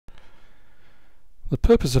The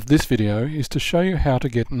purpose of this video is to show you how to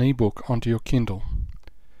get an ebook onto your Kindle.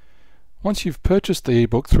 Once you've purchased the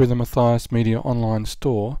ebook through the Matthias Media online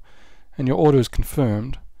store and your order is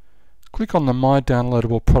confirmed, click on the My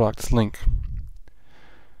Downloadable Products link.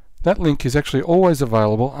 That link is actually always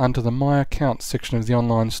available under the My Account section of the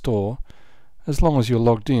online store as long as you're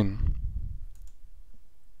logged in.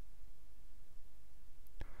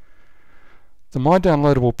 The My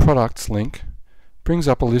Downloadable Products link brings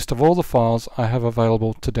up a list of all the files I have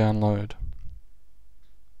available to download.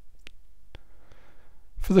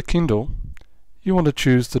 For the Kindle, you want to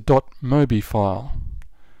choose the .mobi file.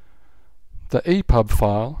 The EPUB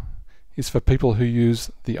file is for people who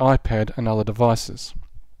use the iPad and other devices.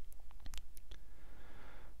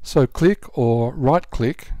 So click or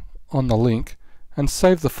right-click on the link and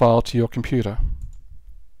save the file to your computer.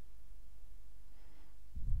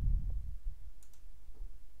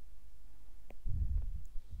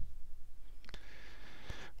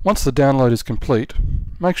 Once the download is complete,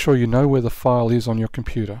 make sure you know where the file is on your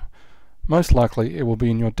computer. Most likely it will be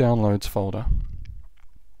in your Downloads folder.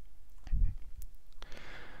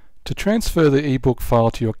 To transfer the ebook file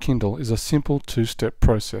to your Kindle is a simple two-step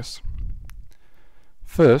process.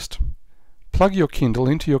 First, plug your Kindle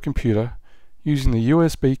into your computer using the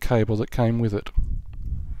USB cable that came with it.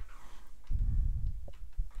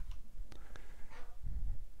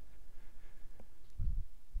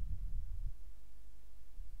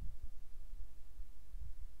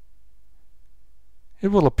 It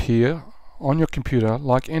will appear on your computer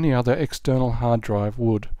like any other external hard drive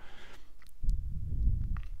would.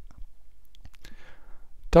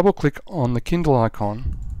 Double-click on the Kindle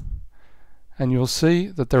icon and you'll see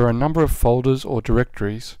that there are a number of folders or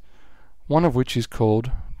directories, one of which is called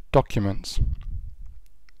Documents.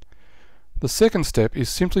 The second step is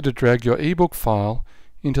simply to drag your ebook file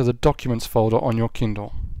into the Documents folder on your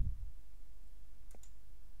Kindle.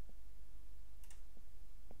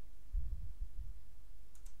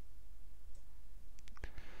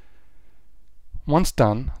 Once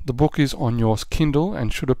done, the book is on your Kindle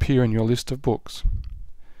and should appear in your list of books.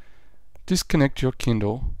 Disconnect your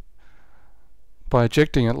Kindle by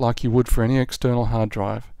ejecting it like you would for any external hard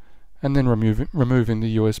drive and then removing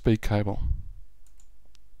the USB cable.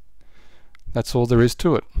 That's all there is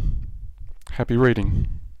to it. Happy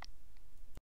reading.